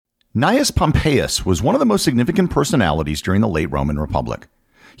Gnaeus Pompeius was one of the most significant personalities during the late Roman Republic.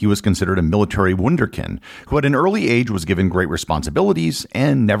 He was considered a military wunderkind who at an early age was given great responsibilities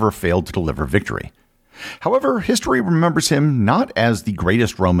and never failed to deliver victory. However, history remembers him not as the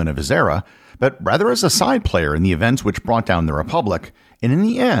greatest Roman of his era, but rather as a side player in the events which brought down the Republic, and in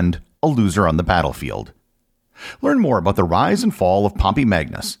the end, a loser on the battlefield. Learn more about the rise and fall of Pompey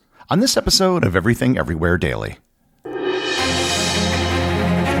Magnus on this episode of Everything Everywhere Daily.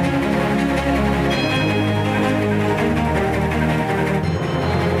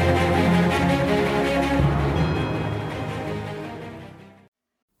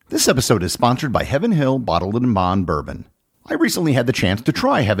 This episode is sponsored by Heaven Hill Bottled and Bond Bourbon. I recently had the chance to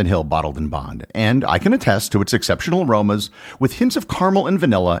try Heaven Hill Bottled and Bond, and I can attest to its exceptional aromas with hints of caramel and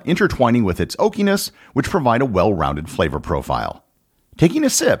vanilla intertwining with its oakiness, which provide a well-rounded flavor profile. Taking a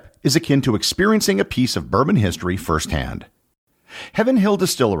sip is akin to experiencing a piece of bourbon history firsthand. Heaven Hill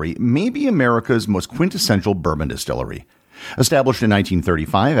Distillery may be America's most quintessential bourbon distillery. Established in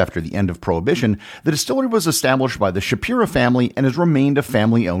 1935 after the end of Prohibition, the distillery was established by the Shapira family and has remained a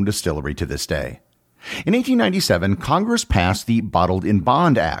family-owned distillery to this day. In 1897, Congress passed the Bottled in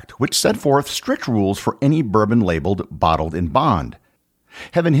Bond Act, which set forth strict rules for any bourbon labeled Bottled in Bond.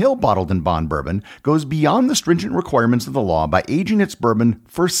 Heaven Hill Bottled in Bond Bourbon goes beyond the stringent requirements of the law by aging its bourbon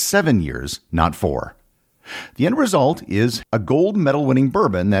for 7 years, not 4. The end result is a gold medal-winning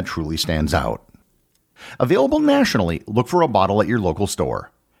bourbon that truly stands out. Available nationally, look for a bottle at your local store.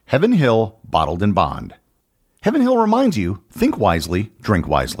 Heaven Hill Bottled in Bond. Heaven Hill reminds you, think wisely, drink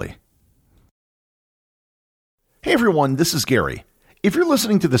wisely. Hey everyone, this is Gary. If you're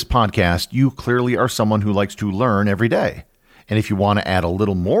listening to this podcast, you clearly are someone who likes to learn every day. And if you want to add a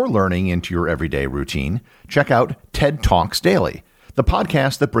little more learning into your everyday routine, check out TED Talks Daily, the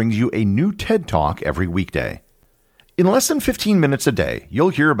podcast that brings you a new TED Talk every weekday. In less than 15 minutes a day, you'll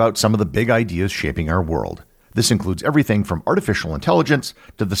hear about some of the big ideas shaping our world. This includes everything from artificial intelligence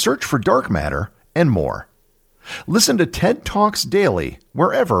to the search for dark matter and more. Listen to TED Talks Daily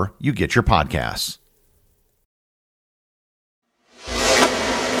wherever you get your podcasts.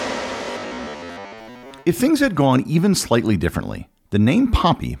 If things had gone even slightly differently, the name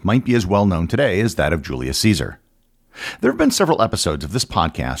Pompey might be as well known today as that of Julius Caesar. There have been several episodes of this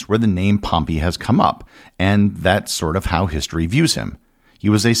podcast where the name Pompey has come up, and that's sort of how history views him. He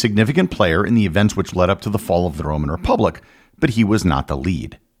was a significant player in the events which led up to the fall of the Roman Republic, but he was not the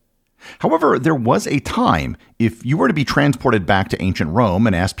lead. However, there was a time, if you were to be transported back to ancient Rome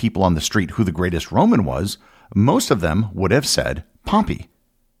and ask people on the street who the greatest Roman was, most of them would have said Pompey.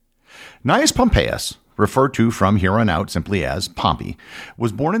 Gnaeus Pompeius, referred to from here on out simply as Pompey,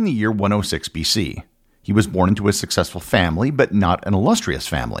 was born in the year 106 BC. He was born into a successful family, but not an illustrious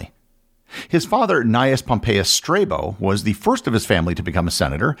family. His father, Gnaeus Pompeius Strabo, was the first of his family to become a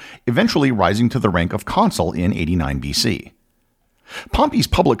senator, eventually rising to the rank of consul in 89 BC. Pompey's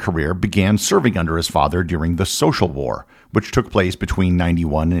public career began serving under his father during the Social War, which took place between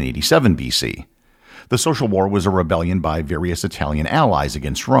 91 and 87 BC. The Social War was a rebellion by various Italian allies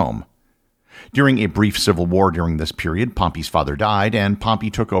against Rome. During a brief civil war during this period, Pompey's father died, and Pompey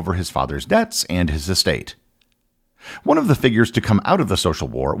took over his father's debts and his estate. One of the figures to come out of the Social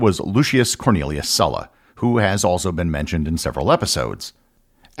War was Lucius Cornelius Sulla, who has also been mentioned in several episodes.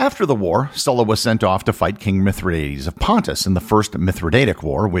 After the war, Sulla was sent off to fight King Mithridates of Pontus in the First Mithridatic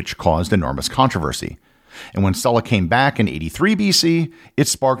War, which caused enormous controversy. And when Sulla came back in 83 BC, it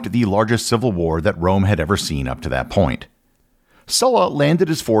sparked the largest civil war that Rome had ever seen up to that point. Sulla landed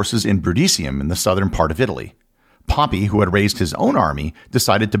his forces in Brundisium in the southern part of Italy. Pompey, who had raised his own army,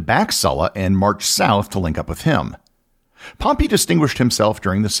 decided to back Sulla and march south to link up with him. Pompey distinguished himself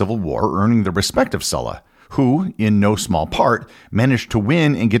during the Civil War, earning the respect of Sulla, who, in no small part, managed to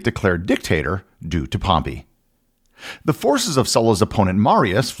win and get declared dictator due to Pompey. The forces of Sulla's opponent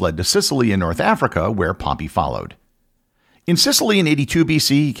Marius fled to Sicily in North Africa, where Pompey followed. In Sicily in 82 BC,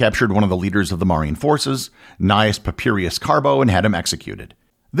 he captured one of the leaders of the Marian forces, Gnaeus Papirius Carbo, and had him executed.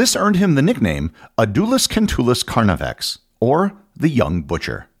 This earned him the nickname Adulis Centulis Carnifex, or the Young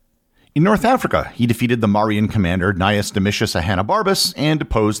Butcher. In North Africa, he defeated the Marian commander Gnaeus Domitius Ahenobarbus and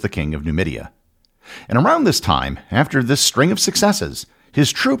deposed the king of Numidia. And around this time, after this string of successes,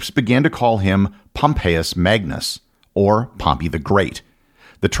 his troops began to call him Pompey Magnus, or Pompey the Great,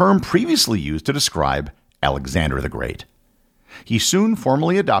 the term previously used to describe Alexander the Great. He soon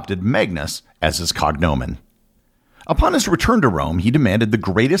formally adopted Magnus as his cognomen. Upon his return to Rome, he demanded the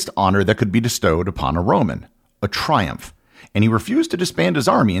greatest honor that could be bestowed upon a Roman, a triumph, and he refused to disband his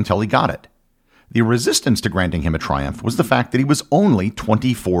army until he got it. The resistance to granting him a triumph was the fact that he was only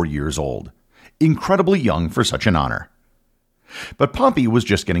 24 years old, incredibly young for such an honor. But Pompey was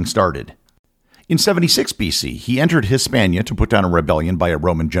just getting started. In 76 BC, he entered Hispania to put down a rebellion by a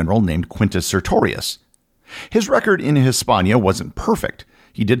Roman general named Quintus Sertorius. His record in Hispania wasn't perfect.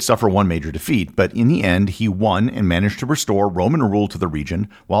 He did suffer one major defeat, but in the end, he won and managed to restore Roman rule to the region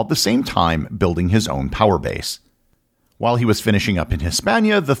while at the same time building his own power base. While he was finishing up in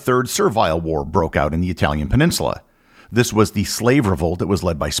Hispania, the Third Servile War broke out in the Italian peninsula. This was the slave revolt that was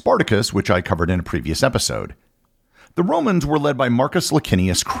led by Spartacus, which I covered in a previous episode. The Romans were led by Marcus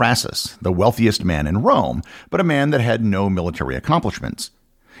Licinius Crassus, the wealthiest man in Rome, but a man that had no military accomplishments.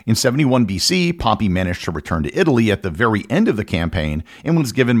 In 71 BC, Pompey managed to return to Italy at the very end of the campaign and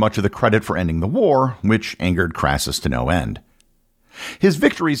was given much of the credit for ending the war, which angered Crassus to no end. His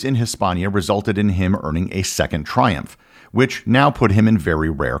victories in Hispania resulted in him earning a second triumph, which now put him in very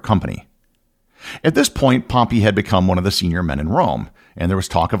rare company. At this point, Pompey had become one of the senior men in Rome, and there was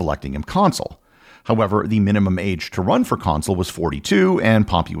talk of electing him consul. However, the minimum age to run for consul was 42, and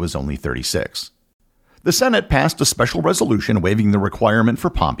Pompey was only 36. The Senate passed a special resolution waiving the requirement for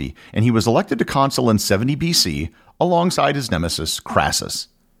Pompey, and he was elected to consul in 70 BC alongside his nemesis Crassus.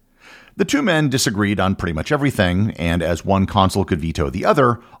 The two men disagreed on pretty much everything, and as one consul could veto the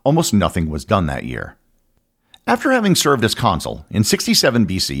other, almost nothing was done that year. After having served as consul, in 67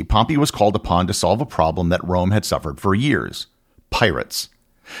 BC, Pompey was called upon to solve a problem that Rome had suffered for years: pirates.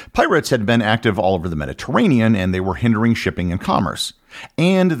 Pirates had been active all over the Mediterranean, and they were hindering shipping and commerce,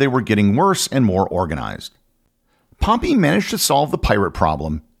 and they were getting worse and more organized. Pompey managed to solve the pirate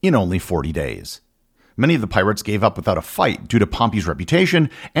problem in only 40 days. Many of the pirates gave up without a fight due to Pompey's reputation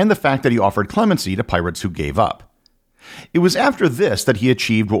and the fact that he offered clemency to pirates who gave up. It was after this that he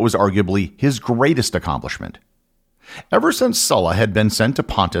achieved what was arguably his greatest accomplishment. Ever since Sulla had been sent to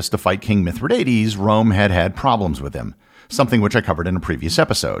Pontus to fight King Mithridates, Rome had had problems with him, something which I covered in a previous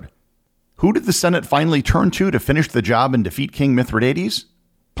episode. Who did the Senate finally turn to finish the job and defeat King Mithridates?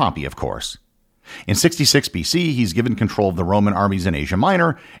 Pompey, of course. In 66 BC, he's given control of the Roman armies in Asia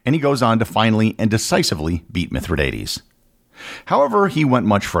Minor, and he goes on to finally and decisively beat Mithridates. However, he went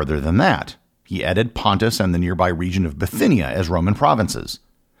much further than that. He added Pontus and the nearby region of Bithynia as Roman provinces.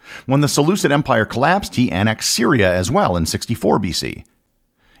 When the Seleucid Empire collapsed, he annexed Syria as well in 64 BC.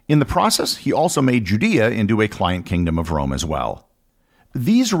 In the process, he also made Judea into a client kingdom of Rome as well.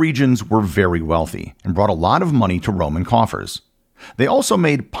 These regions were very wealthy and brought a lot of money to Roman coffers. They also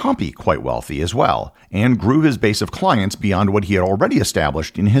made Pompey quite wealthy as well, and grew his base of clients beyond what he had already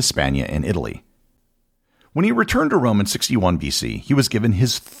established in Hispania and Italy. When he returned to Rome in 61 BC, he was given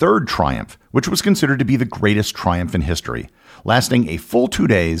his third triumph, which was considered to be the greatest triumph in history, lasting a full 2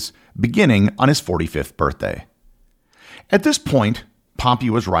 days, beginning on his 45th birthday. At this point, Pompey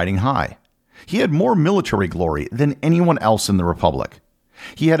was riding high. He had more military glory than anyone else in the Republic.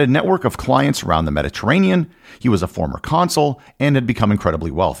 He had a network of clients around the Mediterranean, he was a former consul, and had become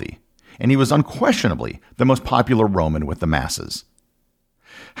incredibly wealthy. And he was unquestionably the most popular Roman with the masses.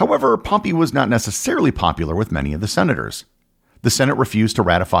 However, Pompey was not necessarily popular with many of the senators. The Senate refused to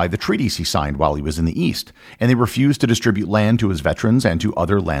ratify the treaties he signed while he was in the East, and they refused to distribute land to his veterans and to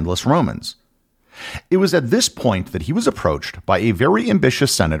other landless Romans. It was at this point that he was approached by a very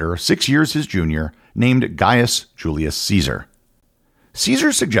ambitious senator 6 years his junior named Gaius Julius Caesar.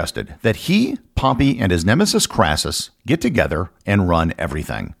 Caesar suggested that he, Pompey, and his nemesis Crassus get together and run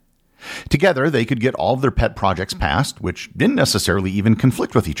everything. Together, they could get all of their pet projects passed, which didn't necessarily even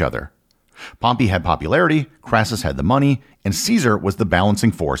conflict with each other. Pompey had popularity, Crassus had the money, and Caesar was the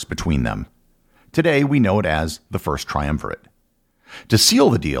balancing force between them. Today, we know it as the First Triumvirate. To seal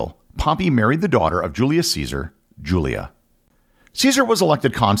the deal, Pompey married the daughter of Julius Caesar, Julia. Caesar was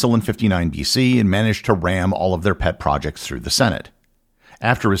elected consul in 59 BC and managed to ram all of their pet projects through the Senate.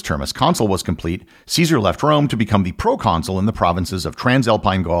 After his term as consul was complete, Caesar left Rome to become the proconsul in the provinces of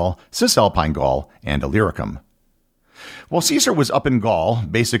Transalpine Gaul, Cisalpine Gaul, and Illyricum. While Caesar was up in Gaul,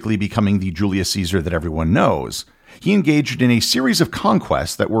 basically becoming the Julius Caesar that everyone knows, he engaged in a series of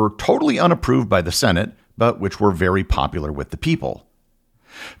conquests that were totally unapproved by the Senate, but which were very popular with the people.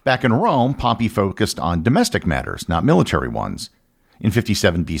 Back in Rome, Pompey focused on domestic matters, not military ones. In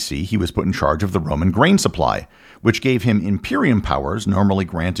 57 BC, he was put in charge of the Roman grain supply, which gave him imperium powers normally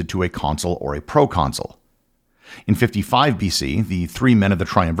granted to a consul or a proconsul. In 55 BC, the three men of the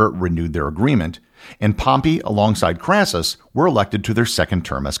triumvirate renewed their agreement, and Pompey, alongside Crassus, were elected to their second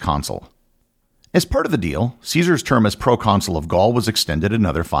term as consul. As part of the deal, Caesar's term as proconsul of Gaul was extended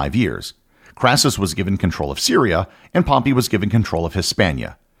another 5 years. Crassus was given control of Syria, and Pompey was given control of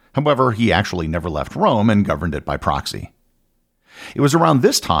Hispania. However, he actually never left Rome and governed it by proxy. It was around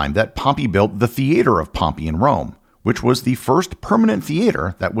this time that Pompey built the Theater of Pompey in Rome, which was the first permanent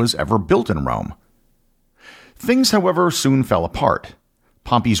theater that was ever built in Rome. Things, however, soon fell apart.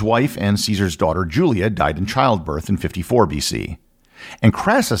 Pompey's wife and Caesar's daughter Julia died in childbirth in 54 BC, and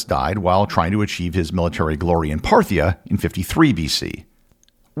Crassus died while trying to achieve his military glory in Parthia in 53 BC.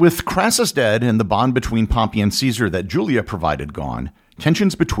 With Crassus dead and the bond between Pompey and Caesar that Julia provided gone,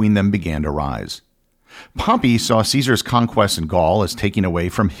 tensions between them began to rise. Pompey saw Caesar's conquests in Gaul as taking away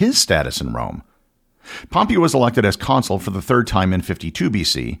from his status in Rome. Pompey was elected as consul for the third time in 52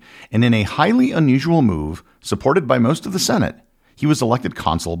 BC, and in a highly unusual move, supported by most of the Senate, he was elected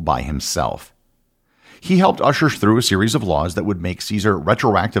consul by himself. He helped usher through a series of laws that would make Caesar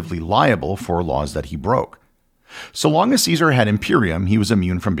retroactively liable for laws that he broke. So long as Caesar had imperium, he was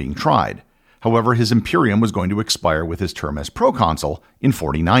immune from being tried. However, his imperium was going to expire with his term as proconsul in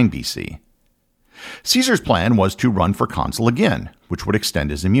 49 BC. Caesar's plan was to run for consul again, which would extend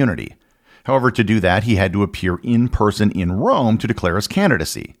his immunity. However, to do that, he had to appear in person in Rome to declare his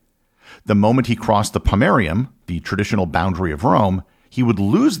candidacy. The moment he crossed the Pomerium, the traditional boundary of Rome, he would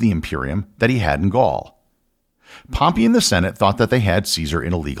lose the imperium that he had in Gaul. Pompey and the Senate thought that they had Caesar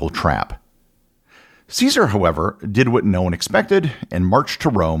in a legal trap. Caesar, however, did what no one expected and marched to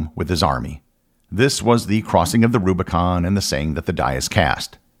Rome with his army. This was the crossing of the Rubicon and the saying that the die is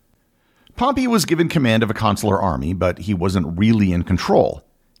cast. Pompey was given command of a consular army, but he wasn't really in control.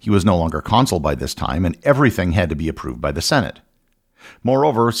 He was no longer consul by this time, and everything had to be approved by the Senate.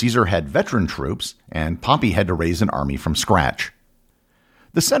 Moreover, Caesar had veteran troops, and Pompey had to raise an army from scratch.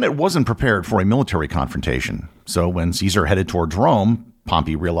 The Senate wasn't prepared for a military confrontation, so when Caesar headed towards Rome,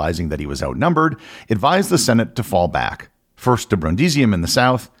 Pompey, realizing that he was outnumbered, advised the Senate to fall back, first to Brundisium in the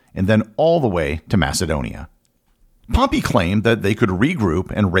south, and then all the way to Macedonia. Pompey claimed that they could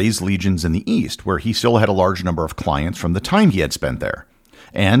regroup and raise legions in the east, where he still had a large number of clients from the time he had spent there.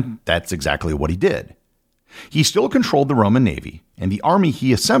 And that's exactly what he did. He still controlled the Roman navy, and the army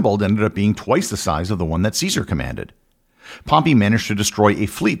he assembled ended up being twice the size of the one that Caesar commanded. Pompey managed to destroy a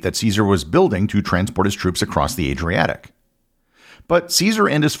fleet that Caesar was building to transport his troops across the Adriatic. But Caesar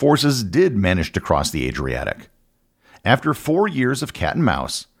and his forces did manage to cross the Adriatic. After 4 years of cat and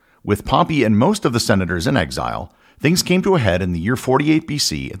mouse, with Pompey and most of the senators in exile, things came to a head in the year 48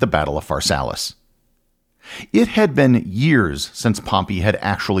 BC at the Battle of Pharsalus. It had been years since Pompey had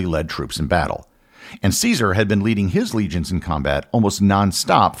actually led troops in battle, and Caesar had been leading his legions in combat almost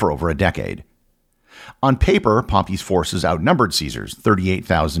non-stop for over a decade. On paper, Pompey's forces outnumbered Caesar's,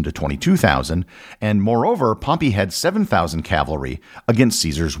 38,000 to 22,000, and moreover, Pompey had 7,000 cavalry against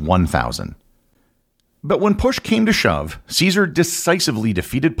Caesar's 1,000. But when push came to shove, Caesar decisively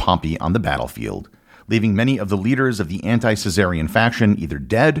defeated Pompey on the battlefield, leaving many of the leaders of the anti-Caesarian faction either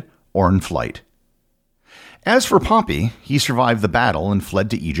dead or in flight. As for Pompey, he survived the battle and fled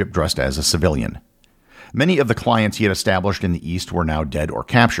to Egypt dressed as a civilian. Many of the clients he had established in the east were now dead or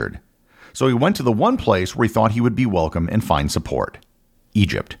captured, so he went to the one place where he thought he would be welcome and find support: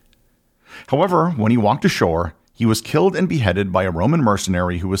 Egypt. However, when he walked ashore, he was killed and beheaded by a Roman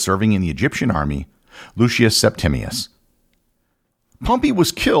mercenary who was serving in the Egyptian army, Lucius Septimius. Pompey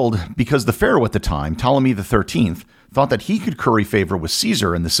was killed because the pharaoh at the time, Ptolemy XIII, thought that he could curry favor with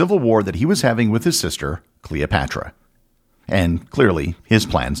Caesar in the civil war that he was having with his sister, Cleopatra. And clearly, his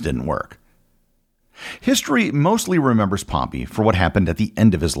plans didn't work. History mostly remembers Pompey for what happened at the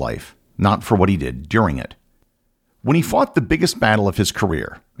end of his life, not for what he did during it. When he fought the biggest battle of his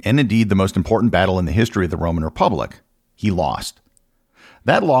career, and indeed the most important battle in the history of the Roman Republic, he lost.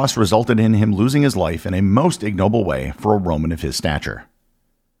 That loss resulted in him losing his life in a most ignoble way for a Roman of his stature.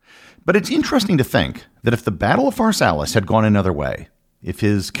 But it's interesting to think that if the Battle of Pharsalus had gone another way, if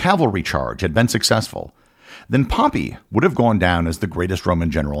his cavalry charge had been successful, then Pompey would have gone down as the greatest Roman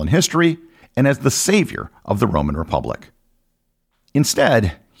general in history and as the savior of the Roman Republic.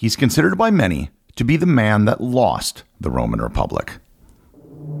 Instead, he's considered by many to be the man that lost the Roman Republic.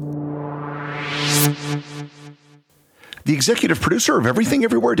 The executive producer of Everything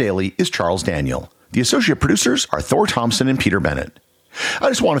Everywhere Daily is Charles Daniel. The associate producers are Thor Thompson and Peter Bennett. I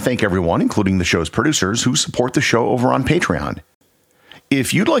just want to thank everyone, including the show's producers, who support the show over on Patreon.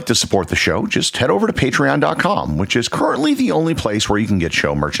 If you'd like to support the show, just head over to patreon.com, which is currently the only place where you can get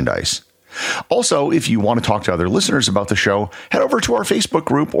show merchandise. Also, if you want to talk to other listeners about the show, head over to our Facebook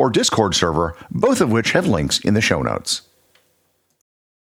group or Discord server, both of which have links in the show notes.